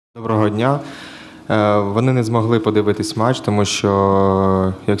Доброго дня. Вони не змогли подивитись матч, тому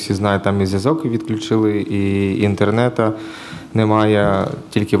що, як всі знають, там і зв'язок відключили, і інтернету немає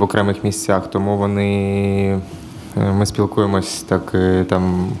тільки в окремих місцях. Тому ми спілкуємось так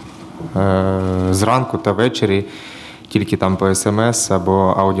там зранку та ввечері, тільки там по СМС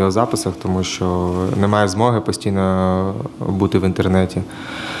або аудіозаписах, тому що немає змоги постійно бути в інтернеті.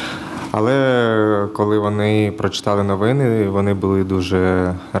 Але коли вони прочитали новини, вони були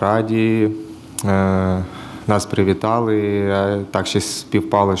дуже раді, нас привітали. Так ще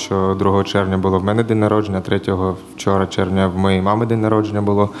співпало, що 2 червня було в мене день народження, 3 вчора червня в моїй мами день народження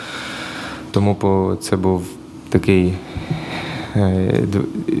було. Тому це був такий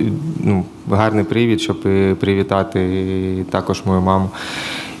гарний привід, щоб привітати також мою маму.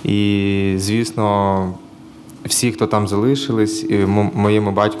 І, звісно, всі, хто там залишились, і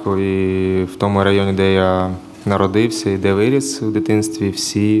моєму батькові в тому районі, де я народився і де виріс у дитинстві,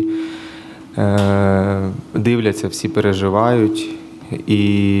 всі дивляться, всі переживають,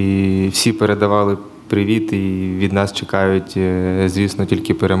 і всі передавали привіт, і від нас чекають, звісно,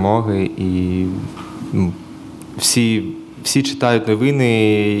 тільки перемоги. І всі читають новини,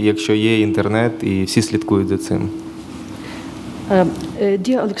 якщо є інтернет, і всі слідкують за цим.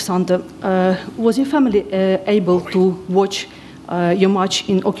 Dear Oleksandr, was your family able to watch your match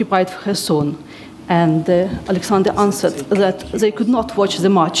in occupied Kherson? And Oleksandr answered that they could not watch the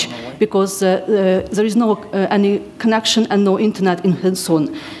match because there is no any connection and no internet in Kherson.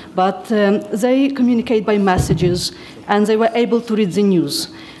 But they communicate by messages and they were able to read the news.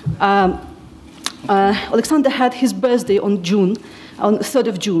 Oleksandr had his birthday on 3rd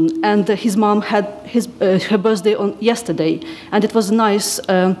of June, and his mom had her birthday on yesterday, and it was a nice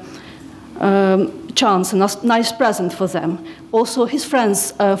chance and a nice present for them. Also, his friends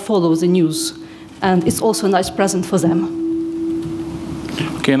follow the news, and it's also a nice present for them.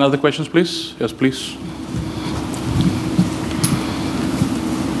 Okay, another questions, please? Yes, please.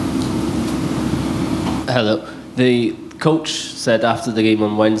 Hello. The coach said after the game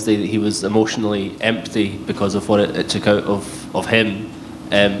on Wednesday that he was emotionally empty because of what it took out of him.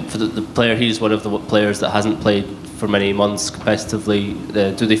 For the player, he's one of the players that hasn't played for many months competitively.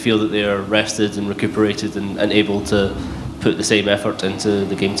 Do they feel that they are rested and recuperated and able to put the same effort into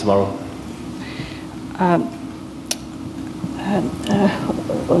the game tomorrow?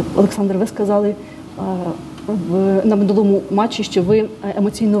 Олександр, ви сказали на минулому матчі, що ви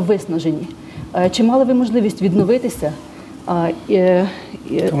емоційно виснажені. Чи мали ви можливість відновитися?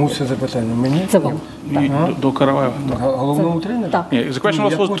 Тому це запитання мені? Це вам. До Караваєва. Головному тренеру? Так. Ні, the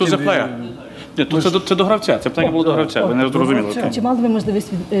question was to the player. Ні, це до гравця, це питання було до гравця, ви не зрозуміли. Чи мали ви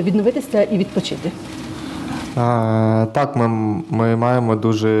можливість відновитися і відпочити? Так, ми маємо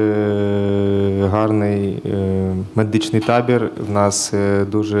дуже гарний медичний табір, в нас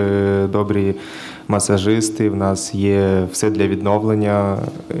дуже добрі масажисти, в нас є все для відновлення,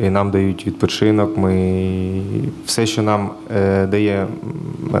 і нам дають відпочинок. Все, що нам дає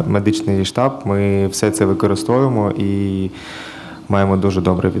медичний штаб, ми все це використовуємо і маємо дуже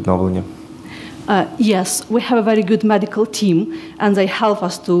добре відновлення. Yes, we have a very good medical team, and they help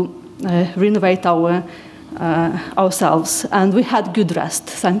us to renovate ourselves, and we had good rest.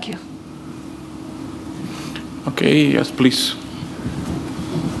 Thank you. Okay, yes, please.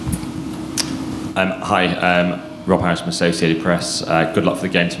 Hi, Rob Harris from Associated Press. Good luck for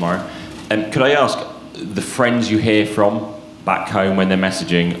the game tomorrow. Could I ask, the friends you hear from back home when they're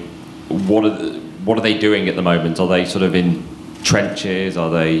messaging, what are they doing at the moment? Are they sort of in trenches?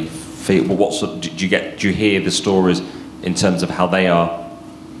 Are they do you hear the stories in terms of how they are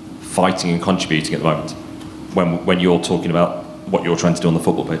fighting and contributing at the moment when you're talking about what you're trying to do on the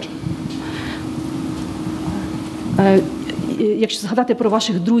football pitch? Якщо згадати про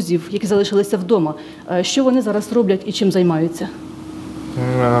ваших друзів, які залишилися вдома, що вони зараз роблять і чим займаються?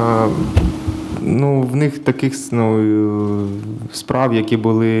 В них таких справ, які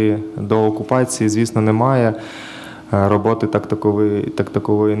були до окупації, звісно, немає. Роботи так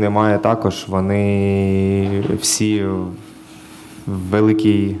такової немає також. Вони всі в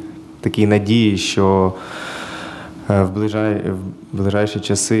великій такій надії, що в ближайші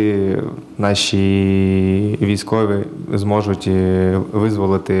часи наші військові зможуть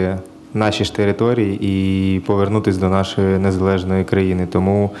визволити наші ж території і повернутися до нашої незалежної країни.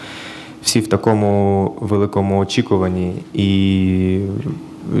 Тому всі в такому великому очікуванні. І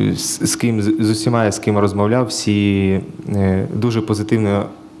з усіма, з ким розмовляв, всі дуже позитивно,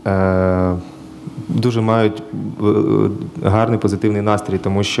 дуже мають гарний позитивний настрій,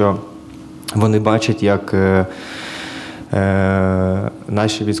 тому що вони бачать, як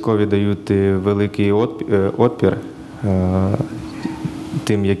наші військові дають великий отпір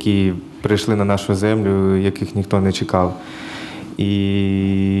тим, які прийшли на нашу землю, яких ніхто не чекав.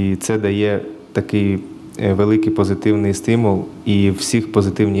 І це дає такий великий позитивний стимул і всіх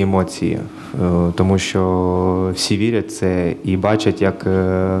позитивні емоції, тому що всі вірять в це і бачать, як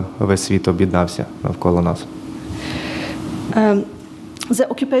весь світ об'єднався навколо нас. The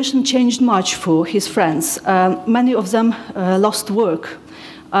occupation changed much for his friends. Many of them lost work,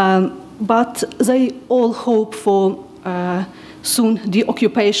 but they all hope for soon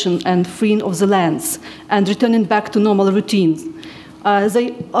deoccupation and freeing of the lands and returning back to normal routines. They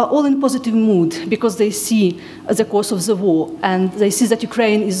are all in positive mood because they see the course of the war and they see that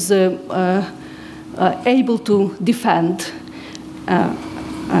Ukraine is able to defend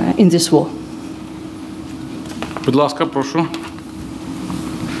in this war. Будь ласка, прошу.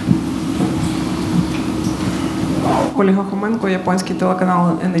 Ольга Хоменко, японський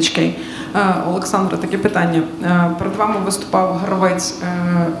телеканал NHK. Олександре, таке питання. Перед вами виступав гравець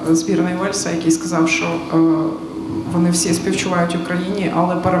збірної Уельса, який сказав, що вони всі співчувають Україні,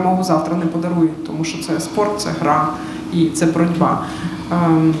 але перемогу завтра не подарують, тому що це спорт, це гра і це боротьба.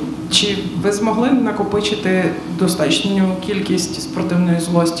 Чи ви змогли накопичити достатню кількість спортивної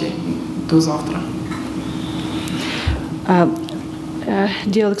злості до завтра?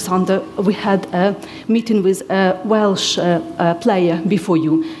 Dear Alexander, we had a meeting with a Welsh player before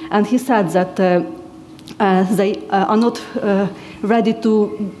you, and he said that they are not ready to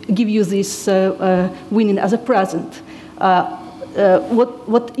give you this winning as a present.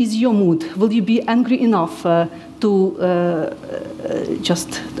 What is your mood? Will you be angry enough to just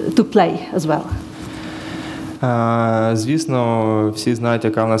to play as well? Звісно, всі знають,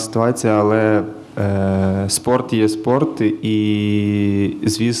 яка в нас ситуація, але спорт є спорт, і,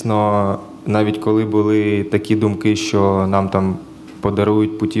 звісно, навіть коли були такі думки, що нам там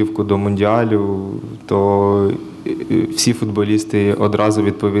подарують путівку до Мундіалю, то всі футболісти одразу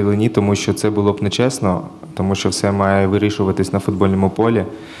відповіли ні, тому що це було б нечесно, тому що все має вирішуватись на футбольному полі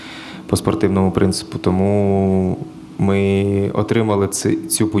по спортивному принципу. Тому ми отримали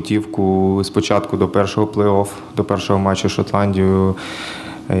цю путівку спочатку до першого плей-офф, до першого матчу з Шотландією.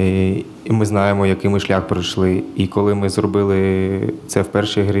 І ми знаємо, який ми шлях пройшли. І коли ми зробили це в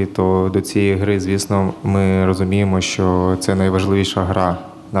першій грі, то до цієї гри, звісно, ми розуміємо, що це найважливіша гра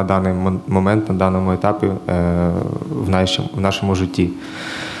на даний момент, на даному етапі в нашому житті.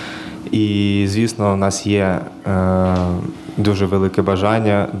 І, звісно, у нас є дуже велике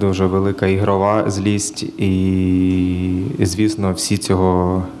бажання, дуже велика ігрова злість. І, звісно, всі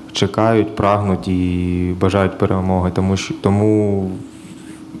цього чекають, прагнуть і бажають перемоги. Тому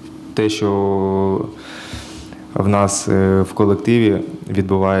те, що в нас в колективі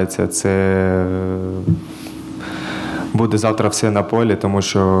відбувається, це буде завтра все на полі, тому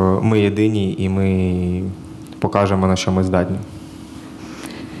що ми єдині і ми покажемо, на що ми здатні.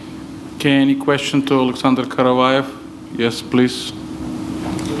 Okay, any question to Oleksandr Karavaev? Yes, please.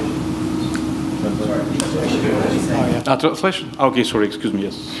 Translation? Okay, sorry, excuse me,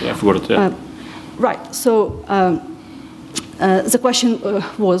 yes, I forgot it. Yeah. Right, so the question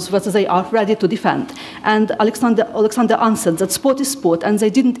was whether they are ready to defend. And Oleksandr answered that sport is sport, and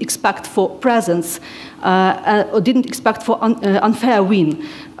they didn't expect for presence or didn't expect for unfair win.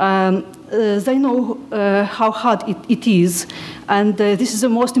 They know how hard it is, and this is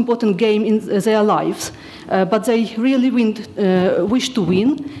the most important game in their lives. But they really wish to win,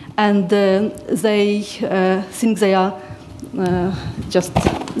 and they think they are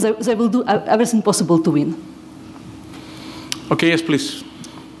they will do everything possible to win. Okay, yes, please.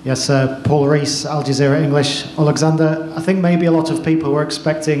 Yes, Paul Rees, Al Jazeera English. Oleksandr, I think maybe a lot of people were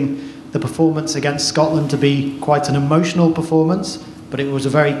expecting the performance against Scotland to be quite an emotional performance, but it was a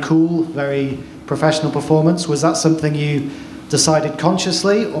very cool, very professional performance. Was that something you decided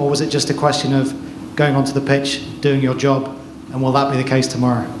consciously, or was it just a question of going onto the pitch, doing your job, and will that be the case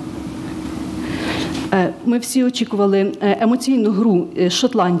tomorrow? Ми всі очікували емоційну гру з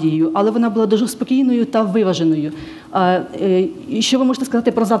Шотландією, але вона була дуже спокійною та виваженою. Що ви можете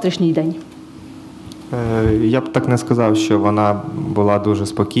сказати про завтрашній день? Я б так не сказав, що вона була дуже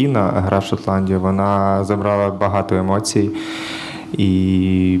спокійна, гра в Шотландії. Вона забрала багато емоцій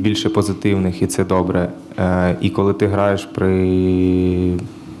і більше позитивних, і це добре. І коли ти граєш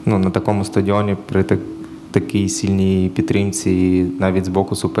на такому стадіоні, при такій сильній підтримці навіть з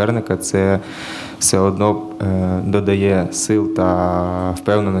боку суперника, це все одно додає сил та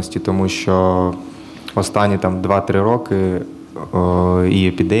впевненості, тому що останні 2-3 роки і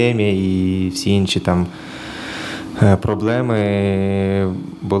епідемія, і всі інші там проблеми,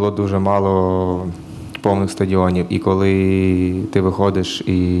 було дуже мало повних стадіонів. І коли ти виходиш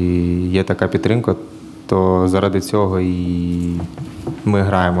і є така підтримка, то заради цього і ми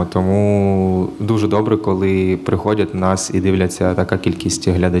граємо. Тому дуже добре, коли приходять на нас і дивляться така кількість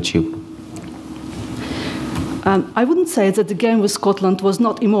глядачів. I wouldn't say that the game with Scotland was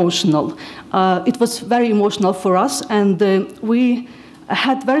not emotional. It was very emotional for us, and we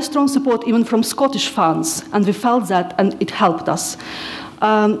had very strong support even from Scottish fans, and we felt that, and it helped us.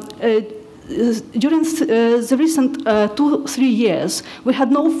 During the recent 2-3 years, we had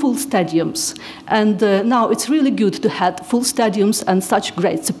no full stadiums, and now it's really good to have full stadiums and such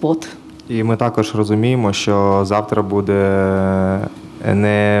great support. І ми також розуміємо, що завтра буде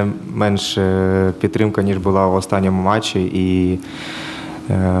не менш підтримка, ніж була в останньому матчі, і,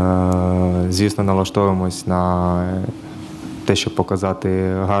 звісно, налаштовуємось на те, щоб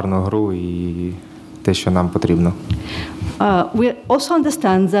показати гарну гру і те, що нам потрібно. We also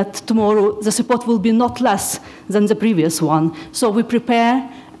understand that tomorrow the support will be not less than the previous one, so we prepare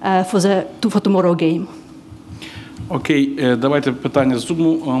for tomorrow game. Окей, давайте питання з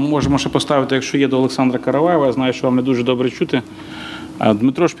Zoom можемо ще поставити, якщо є, до Олександра Караваєва. Я знаю, що вам не дуже добре чути.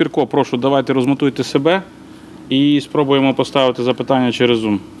 Дмитро Шпірко, прошу, давайте розмотуйте себе і спробуємо поставити запитання через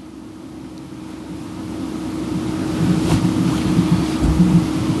Zoom.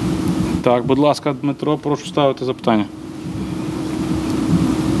 Так, будь ласка, Дмитро, прошу ставити запитання.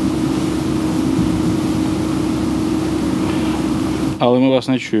 Але ми вас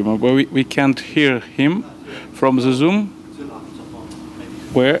не чуємо. We can't hear him from the Zoom.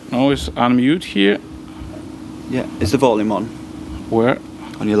 Where? No, it's unmute here. Yeah, is the volume on? Where?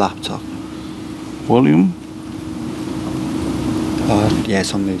 On your laptop? Volume? Yeah,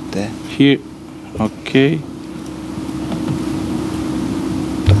 it's on mute there. Here. Okay.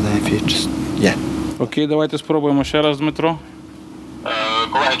 And then if you just... Yeah. Окей, давайте спробуємо ще раз, Дмитро.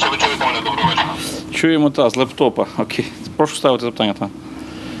 Колеги, чи ви чуєте мене? Доброго вечора. Чуємо, та, з лептопа. Окей. Прошу ставити запитання там.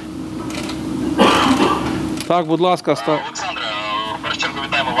 Так, будь ласка, Олександре, в першу чергу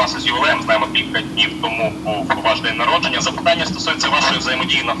вітаємо вас із ювілеєм. Знаємо, кілька днів тому був ваш день народження. Запитання стосується вашої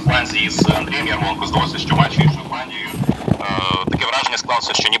взаємодії на фланзі з Андрієм Ярмоленко. Здалося, що матчі з Шотландією. Таке враження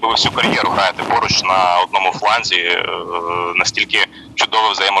склалося, що ніби ви всю кар'єру граєте поруч на одному фланзі. Настільки чудове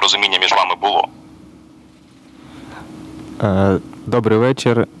взаєморозуміння між вами було. Добрий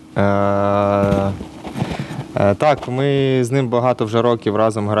вечір. Так, ми з ним багато вже років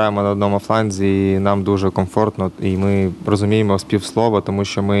разом граємо на одному фланзі, і нам дуже комфортно, і ми розуміємо співслова, тому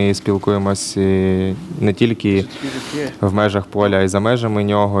що ми спілкуємося не тільки в межах поля, а й за межами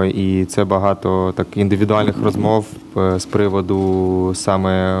нього, і це багато так індивідуальних розмов з приводу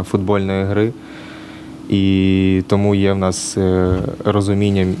саме футбольної гри, і тому є в нас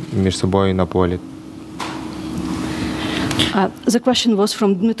розуміння між собою на полі. The question was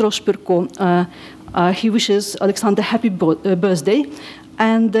from Dmitro Shpirko. He wishes Oleksandr happy birthday,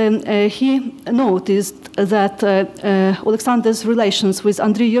 and he noticed that Oleksandr's relations with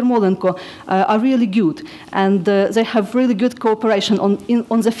Andriy Yarmolenko are really good, and they have really good cooperation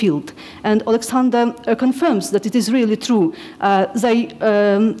on the field. And Oleksandr confirms that it is really true. They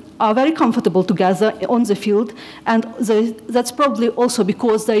are very comfortable together on the field, and that's probably also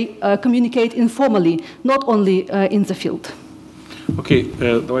because they communicate informally, not only in the field. Окей,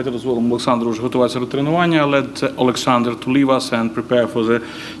 давайте дозволимо Олександру вже готуватися до тренування. Let Oleksandr to leave us and prepare for the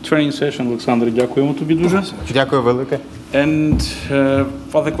training session. Олександр, дякуємо тобі дуже. Дякую велике. And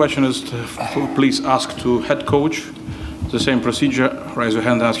further question is, please ask to head coach. The same procedure. Raise your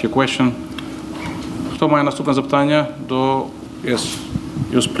hand, ask your question. Хто має наступне запитання?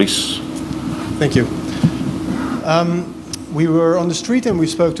 Yes, please. Thank you. We were on the street and we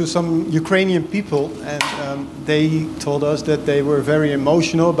spoke to some Ukrainian people, and they told us that they were very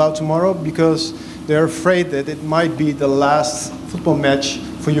emotional about tomorrow because they're afraid that it might be the last football match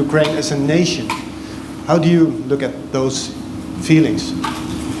for Ukraine as a nation. How do you look at those feelings?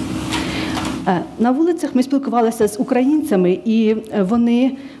 На вулицях ми спілкувалися з українцями, і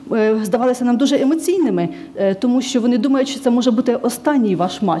вони здавалися нам дуже емоційними, тому що вони думають, що це може бути останній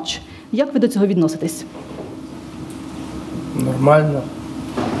ваш матч. Як ви до цього відноситесь? Нормально.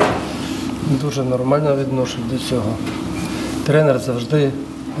 Дуже нормально відношусь до цього. Тренер завжди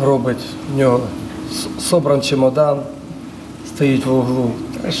робить, в нього собран чемодан, стоїть в углу.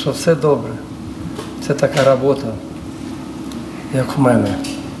 Так що все добре. Це така робота, як в мене.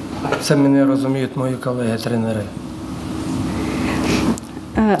 Це мене розуміють мої колеги-тренери.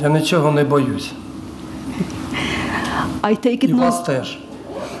 Я нічого не боюсь. І вас теж.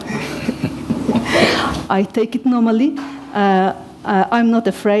 I take it normally. I'm not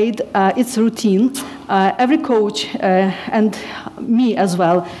afraid. It's routine. Every coach and me as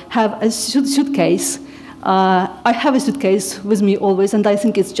well have a suitcase. I have a suitcase with me always, and I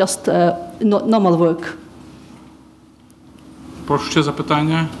think it's just normal work. Прошу ще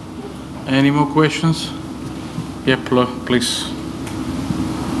запитання. Any more questions? Yeah, please.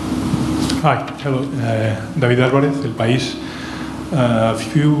 Hi, hello. David Álvarez, El País. A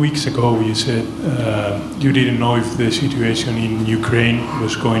few weeks ago you said you didn't know if the situation in Ukraine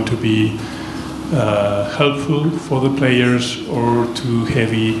was going to be helpful for the players or too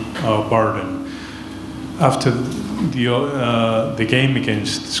heavy burden. After the game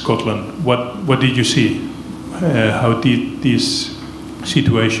against Scotland, what did you see? How did this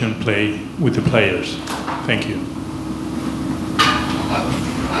situation play with the players? Thank you.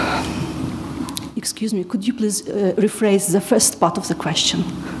 Excuse me, could you please rephrase the first part of the question?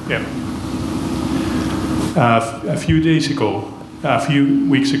 Yeah. A few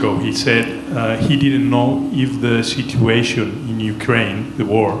weeks ago, he said he didn't know if the situation in Ukraine, the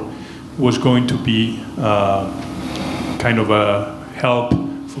war, was going to be kind of a help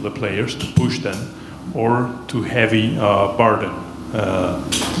for the players to push them or too heavy burden.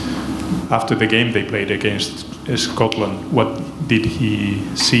 After the game they played against Scotland, what did he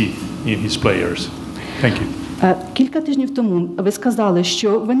see in his players? Thank you. Кілька тижнів тому ви сказали,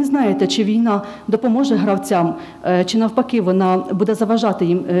 що ви не знаєте, чи війна допоможе гравцям, чи навпаки вона буде заважати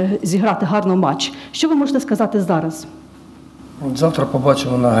їм зіграти гарний матч. Що ви можете сказати зараз? От завтра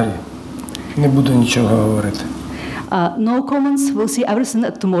побачимо на грі. Не буду нічого говорити. No comments, we'll see everything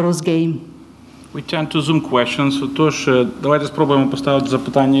at tomorrow's game. We turn to Zoom questions. Тож, давайте спробуємо поставити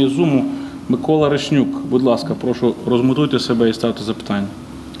запитання із Zoom. Микола Решнюк, будь ласка, прошу, розмотуйте себе і ставте запитання.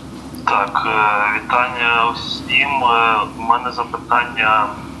 Так, вітання усім. У мене запитання,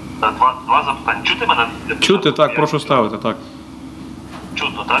 два запитання. Чути мене? Чути, так, прошу ставити, так.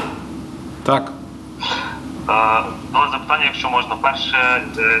 Чутно, так? Так. Два запитання, якщо можна. Перше,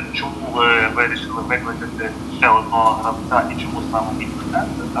 чому ви вирішили викликати ще одного гравця і чому саме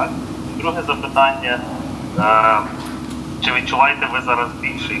Ігнатенко, так? Друге запитання, чи відчуваєте ви зараз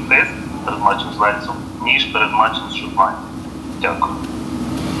більший тиск перед матчем з Вельсом, ніж перед матчем з Шотландією? Дякую.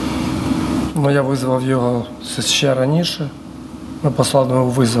 Ну, я визвав його ще раніше. Ми послали його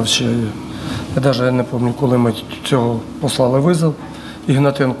визов ще. Я навіть не пам'ятаю, коли ми цього послали визов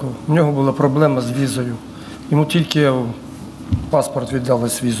Ігнатенку. У нього була проблема з візою. Йому тільки паспорт віддали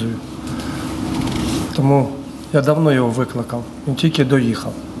з візою. Тому я давно його викликав. Він тільки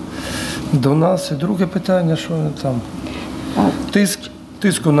доїхав. До нас і друге питання, що там.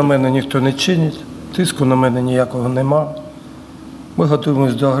 Тиску на мене ніхто не чинить, тиску на мене ніякого нема. Ми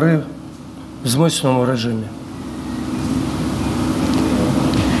готуємось до гри в змішаному режимі.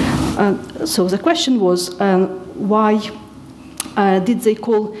 So the question was, why did they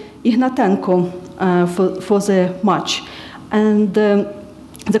call Ignatenko for the match? And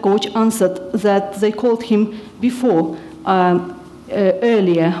the coach answered that they called him before,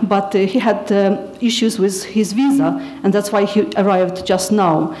 earlier, but he had issues with his visa, and that's why he arrived just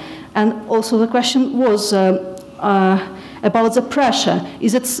now. And also the question was about the pressure.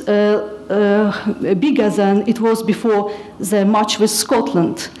 Is it bigger than it was before the match with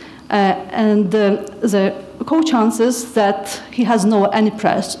Scotland? And the coach answers that he has no any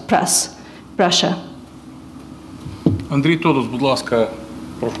pressure. Андрій Тодос, будь ласка,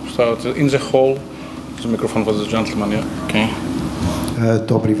 прошу поставити. In the hall. The microphone for the gentleman, yeah. Okay.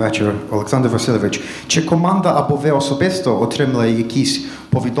 Добрий вечір, Олександр Васильович. Чи команда або ви особисто отримали якісь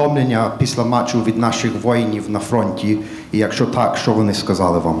повідомлення після матчу від наших воїнів на фронті? І якщо так, що вони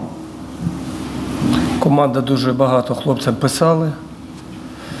сказали вам? Команда дуже багато хлопцям писали.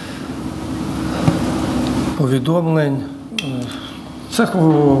 Повідомлень. Це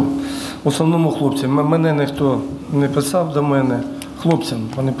в основному хлопцям. Мене ніхто не писав до мене. Хлопцям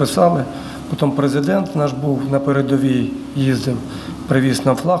вони писали. Потім президент наш був на передовій, їздив, привіз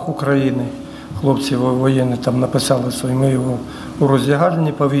нам флаг України. Хлопці воєнні там написали свої, ми його у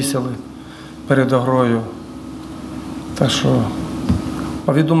роздягальні повісили перед грою. Так що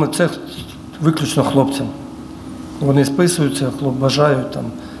повідомлення це виключно хлопцям. Вони списуються, бажають там,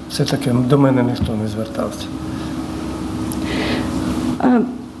 все таке, до мене ніхто не звертався.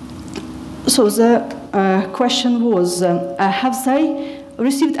 So the question was, have they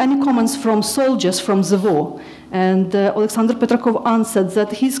received any comments from soldiers from the war? And Oleksandr Petrakov answered that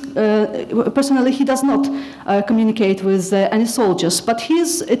personally he does not communicate with any soldiers, but his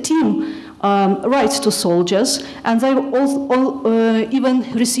team writes to soldiers, and they even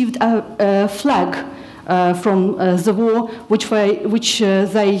received a flag from the war, which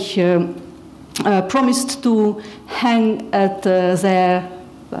they promised to hang at their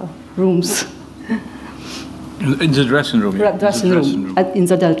rooms. In the dressing room. In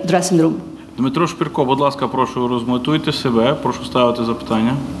the dressing room. Дмитро Шпірко, будь ласка, прошу розмотуйте себе, прошу ставити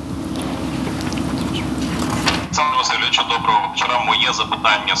запитання. Олександр Васильовичу, доброго вечора. Моє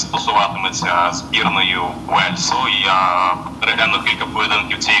запитання стосуватиметься збірною Уельсу. Я переглянув кілька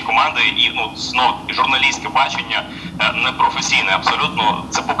поєдинків цієї команди і, знову журналістське бачення, непрофесійне абсолютно.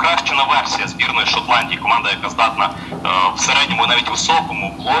 Це покращена версія збірної Шотландії. Команда, яка здатна в середньому, навіть високому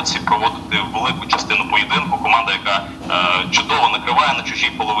блоці проводити велику частину поєдинку. Команда, яка чудово накриває на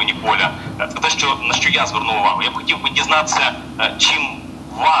чужій половині поля. Це те, на що я звернув увагу. Я б хотів би дізнатися, чим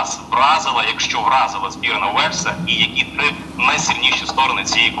вас вразила, якщо вразила збірна Уельса, і які 3 найсильніші сторони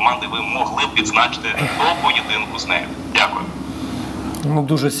цієї команди ви могли б відзначити до поєдинку з нею? Дякую.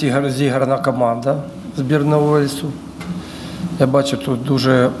 Дуже зіграна команда збірна Уельсу. Я бачу тут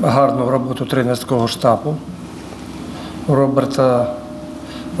дуже гарну роботу тренерського штабу. Роберта,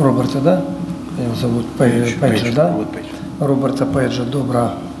 да? Його зовут Пейджа, да? Роберта Пейджа,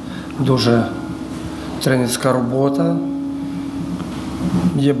 добра, дуже тренерська робота.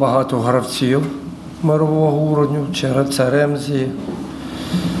 Є багато гравців мирового уровню, це Ремзі,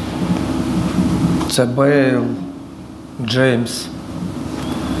 це Бейл, Джеймс.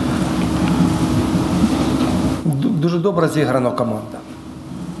 Дуже добре зіграна команда.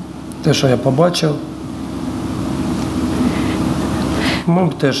 Те, що я побачив. Ми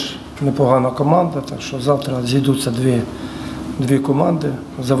теж непогана команда, так що завтра зійдуться дві команди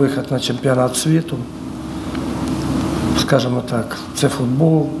за вихід на чемпіонат світу. Скажімо так, це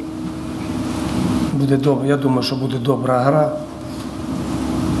футбол. Буде добре. Я думаю, що буде добра гра,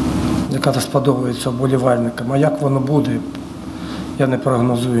 яка сподобається вболівальникам. А як воно буде, я не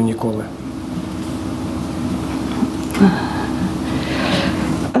прогнозую ніколи.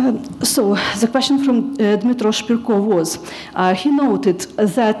 So the question from Dmytro Shpirko was, he noted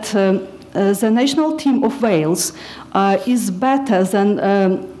that the national team of Wales is better than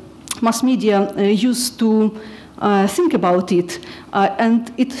mass media used to think about it, and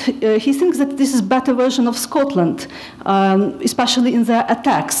he thinks that this is a better version of Scotland, especially in their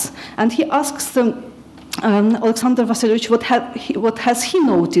attacks. And he asks Oleksandr Vasilyevich what has he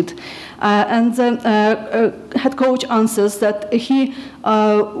noted, and the head coach answers that he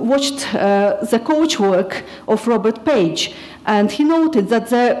watched the coach work of Robert Page, and he noted that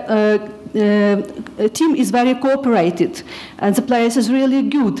the team is very cooperated, and the players is really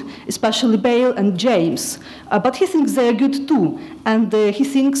good, especially Bale and James. But he thinks they are good too, and he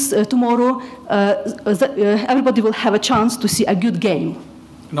thinks tomorrow that, everybody will have a chance to see a good game.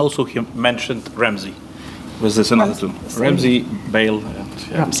 And also he mentioned Ramsey. Was this another two? Ramsey, Bale, and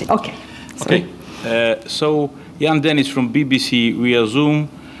Ramsey. Okay. Okay. So Jan Dennis from BBC via Zoom.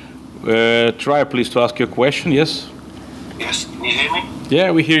 Try please to ask your question. Yes. Yes. Can you hear me?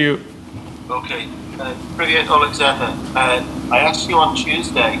 Yeah, we hear you. Okay. Привет, Alexander. I asked you on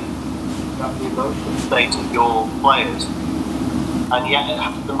Tuesday about the emotional state of your players, and yet it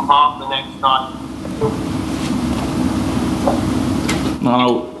happened to mark the next night. No,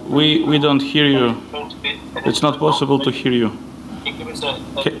 we don't hear you. It's not possible to hear you. Can you give us a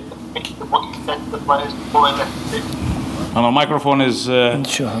what you said to the players before they left the pitch? No, microphone is,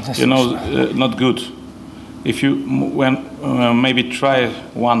 not good. If you maybe try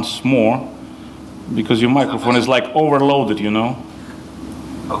once more, because your microphone is like overloaded,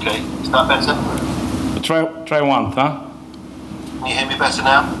 Okay, is that better? Try once, huh? Can you hear me better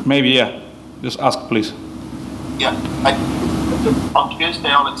now? Maybe, yeah. Just ask, please. Yeah. On Tuesday,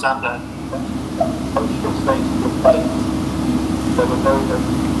 Alexander,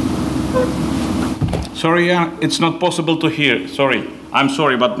 sorry, it's not possible to hear. Sorry. I'm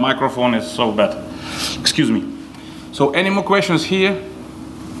sorry, but microphone is so bad. Excuse me. So, any more questions here?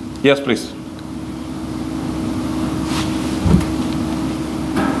 Yes, please.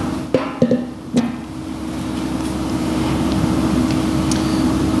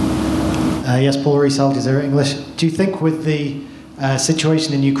 Yes, Paul Rees, Al Jazeera English. Do you think with the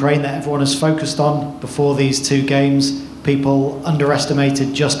situation in Ukraine that everyone has focused on before these 2 games, people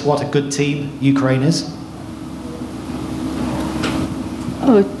underestimated just what a good team Ukraine is?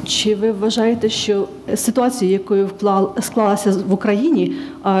 Чи ви вважаєте, що ситуація, якою склалася в Україні,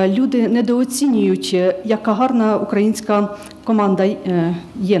 люди недооцінюють, яка гарна українська команда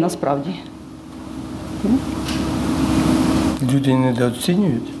є насправді? Люди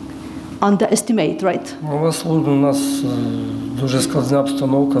недооцінюють? Underestimate, right? У нас дуже складна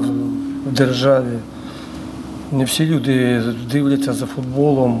обстановка в державі. Не всі люди дивляться за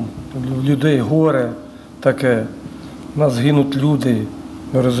футболом, у людей горе таке. У нас гинуть люди,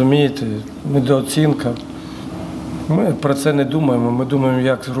 ви розумієте, недооцінка. Ми про це не думаємо, ми думаємо,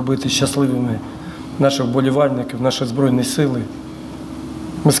 як зробити щасливими наших вболівальників, наші Збройні Сили.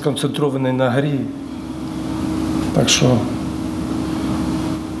 Ми сконцентровані на грі, так що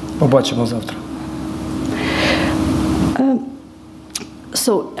побачимо завтра.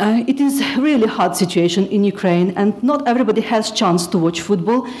 So it is really hard situation in Ukraine, and not everybody has chance to watch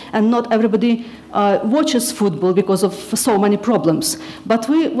football, and not everybody watches football because of so many problems. But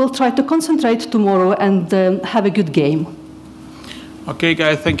we will try to concentrate tomorrow and have a good game. Okay,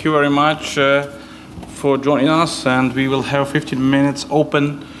 guys, thank you very much for joining us, and we will have 15 minutes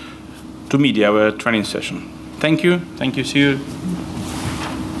open to media, our training session. Thank you. See you.